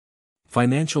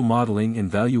Financial modeling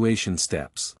and valuation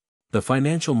steps. The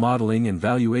financial modeling and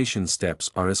valuation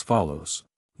steps are as follows.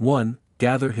 1.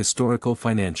 Gather historical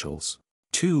financials.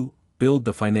 2. Build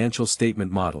the financial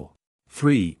statement model.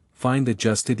 3. Find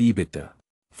adjusted EBITDA.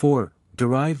 4.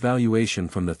 Derive valuation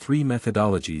from the three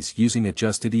methodologies using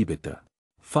adjusted EBITDA.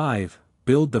 5.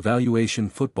 Build the valuation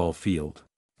football field.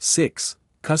 6.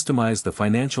 Customize the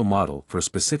financial model for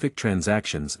specific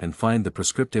transactions and find the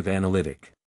prescriptive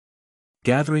analytic.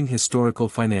 Gathering historical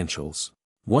financials.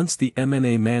 Once the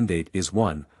M&A mandate is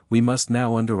won, we must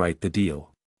now underwrite the deal.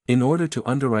 In order to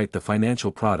underwrite the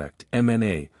financial product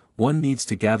M&A, one needs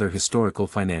to gather historical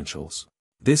financials.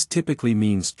 This typically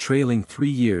means trailing 3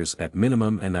 years at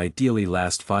minimum and ideally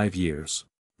last 5 years.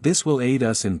 This will aid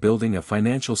us in building a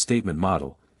financial statement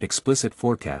model, explicit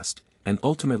forecast, and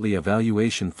ultimately a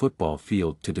valuation football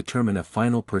field to determine a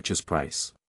final purchase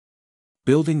price.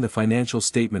 Building the financial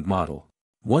statement model.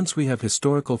 Once we have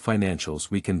historical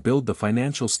financials, we can build the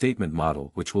financial statement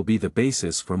model, which will be the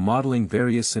basis for modeling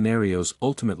various scenarios,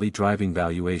 ultimately driving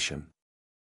valuation.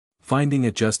 Finding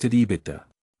adjusted EBITDA.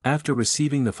 After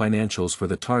receiving the financials for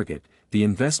the target, the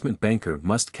investment banker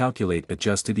must calculate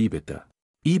adjusted EBITDA.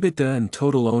 EBITDA and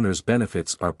total owner's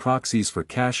benefits are proxies for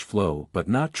cash flow but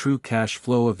not true cash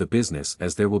flow of the business,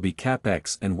 as there will be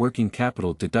CapEx and working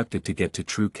capital deducted to get to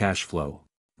true cash flow.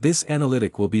 This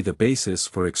analytic will be the basis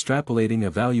for extrapolating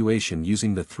a valuation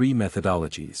using the three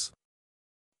methodologies.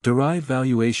 Derive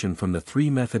valuation from the three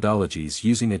methodologies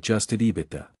using adjusted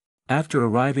EBITDA. After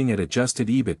arriving at adjusted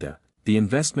EBITDA, the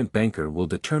investment banker will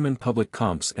determine public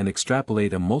comps and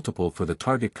extrapolate a multiple for the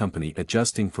target company,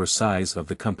 adjusting for size of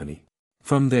the company.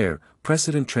 From there,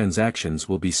 precedent transactions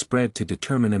will be spread to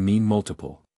determine a mean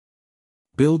multiple.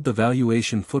 Build the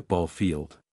valuation football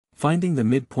field. Finding the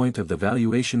midpoint of the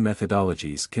valuation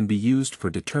methodologies can be used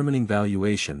for determining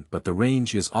valuation, but the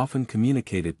range is often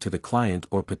communicated to the client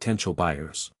or potential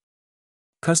buyers.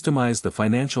 Customize the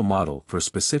financial model for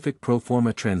specific pro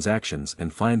forma transactions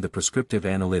and find the prescriptive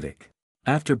analytic.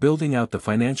 After building out the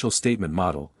financial statement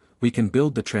model, we can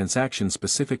build the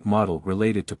transaction-specific model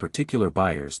related to particular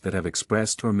buyers that have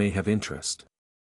expressed or may have interest.